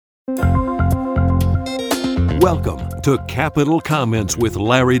Welcome to Capital Comments with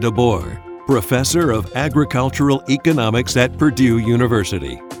Larry DeBoer, Professor of Agricultural Economics at Purdue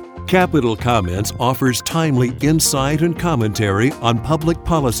University. Capital Comments offers timely insight and commentary on public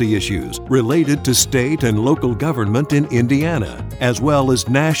policy issues related to state and local government in Indiana, as well as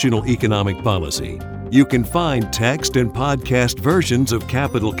national economic policy. You can find text and podcast versions of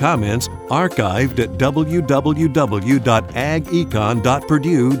Capital Comments archived at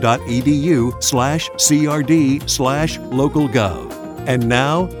www.agecon.purdue.edu/crd/localgov. And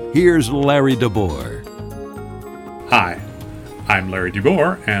now, here's Larry DeBoer. Hi, I'm Larry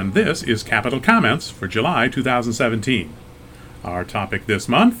DeBoer, and this is Capital Comments for July 2017. Our topic this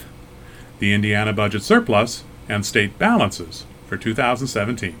month, the Indiana budget surplus and state balances for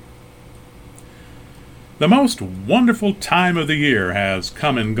 2017. The most wonderful time of the year has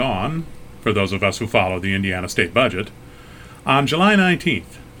come and gone for those of us who follow the Indiana state budget. On July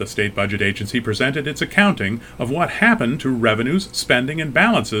 19th, the State Budget Agency presented its accounting of what happened to revenues, spending, and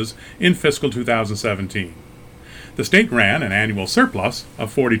balances in fiscal 2017. The state ran an annual surplus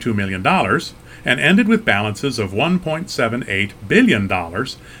of $42 million and ended with balances of $1.78 billion,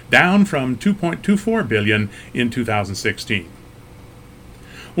 down from $2.24 billion in 2016.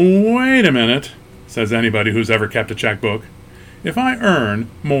 Wait a minute, says anybody who's ever kept a checkbook. If I earn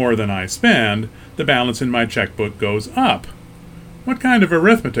more than I spend, the balance in my checkbook goes up. What kind of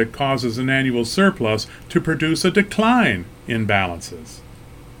arithmetic causes an annual surplus to produce a decline in balances?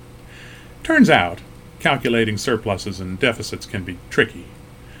 Turns out, calculating surpluses and deficits can be tricky.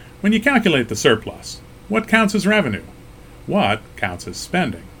 When you calculate the surplus, what counts as revenue? What counts as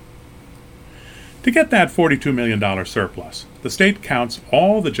spending? To get that $42 million surplus, the state counts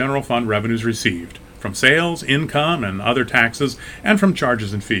all the general fund revenues received from sales, income, and other taxes, and from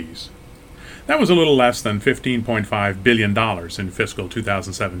charges and fees. That was a little less than $15.5 billion in fiscal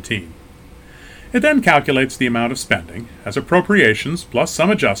 2017. It then calculates the amount of spending as appropriations plus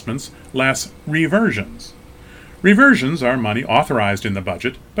some adjustments less reversions. Reversions are money authorized in the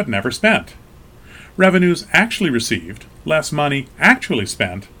budget but never spent. Revenues actually received less money actually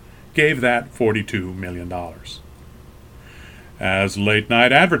spent gave that $42 million. As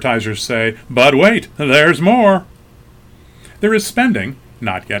late-night advertisers say, but wait, there's more. There is spending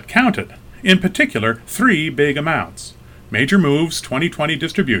not yet counted. In particular, three big amounts: Major Moves 2020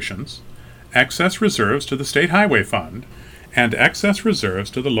 distributions, excess reserves to the State Highway Fund, and excess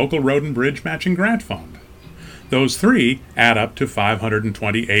reserves to the Local Road and Bridge Matching Grant Fund. Those three add up to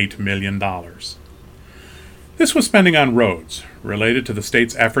 $528 million. This was spending on roads, related to the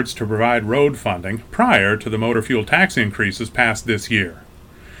state's efforts to provide road funding prior to the motor fuel tax increases passed this year.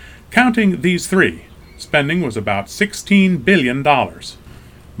 Counting these three, spending was about $16 billion.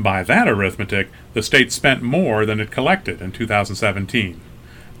 By that arithmetic, the state spent more than it collected in 2017.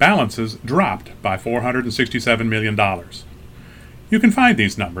 Balances dropped by $467 million. You can find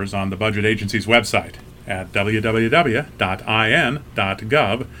these numbers on the Budget Agency's website at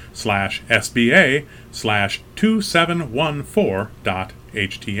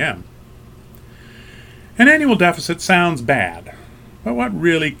www.in.gov/SBA/2714.htm. An annual deficit sounds bad, but what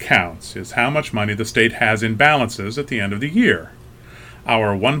really counts is how much money the state has in balances at the end of the year.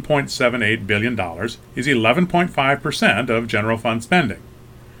 Our $1.78 billion is 11.5% of general fund spending.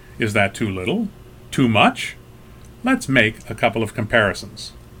 Is that too little? Too much? Let's make a couple of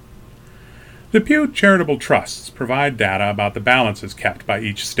comparisons. The Pew Charitable Trusts provide data about the balances kept by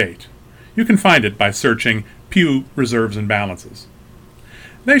each state. You can find it by searching Pew Reserves and Balances.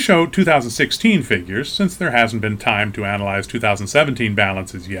 They show 2016 figures since there hasn't been time to analyze 2017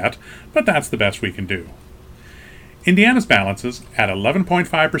 balances yet, but that's the best we can do. Indiana's balances at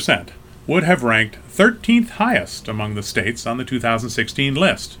 11.5% would have ranked 13th highest among the states on the 2016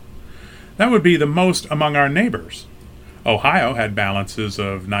 list. That would be the most among our neighbors. Ohio had balances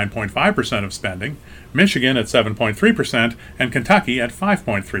of 9.5% of spending, Michigan at 7.3%, and Kentucky at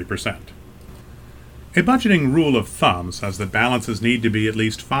 5.3%. A budgeting rule of thumb says that balances need to be at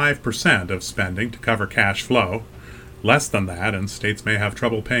least 5% of spending to cover cash flow. Less than that, and states may have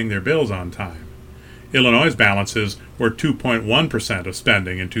trouble paying their bills on time. Illinois' balances were 2.1% of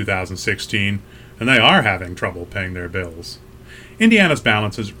spending in 2016, and they are having trouble paying their bills. Indiana's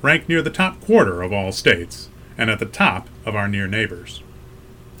balances rank near the top quarter of all states, and at the top of our near neighbors.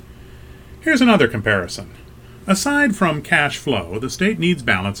 Here's another comparison. Aside from cash flow, the state needs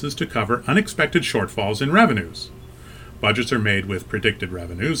balances to cover unexpected shortfalls in revenues. Budgets are made with predicted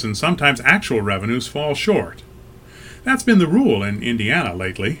revenues, and sometimes actual revenues fall short. That's been the rule in Indiana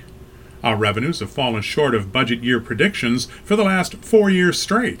lately. Our revenues have fallen short of budget year predictions for the last 4 years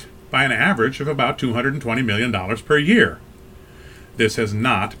straight, by an average of about $220 million per year. This has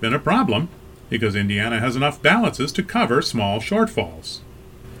not been a problem. because Indiana has enough balances to cover small shortfalls.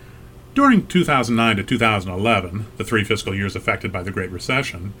 During 2009 to 2011, the 3 fiscal years affected by the Great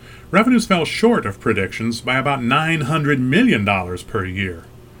Recession, revenues fell short of predictions by about $900 million per year.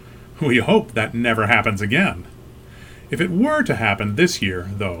 We hope that never happens again. If it were to happen this year,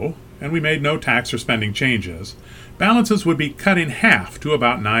 though, and we made no tax or spending changes, balances would be cut in half to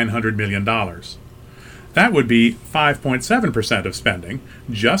about $900 million. That would be 5.7% of spending,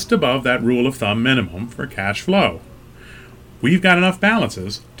 just above that rule of thumb minimum for cash flow. We've got enough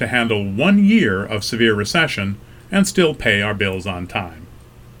balances to handle 1 year of severe recession and still pay our bills on time.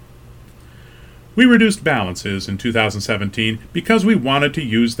 We reduced balances in 2017 because we wanted to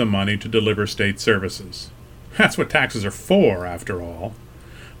use the money to deliver state services. That's what taxes are for, after all.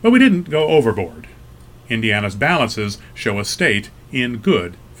 But we didn't go overboard. Indiana's balances show a state in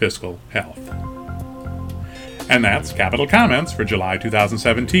good fiscal health. And that's Capital Comments for July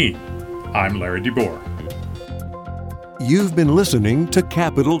 2017. I'm Larry DeBoer. You've been listening to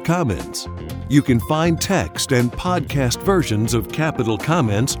Capital Comments. You can find text and podcast versions of Capital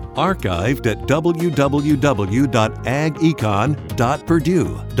Comments archived at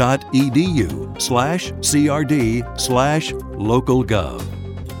www.agecon.purdue.edu/crd/localgov.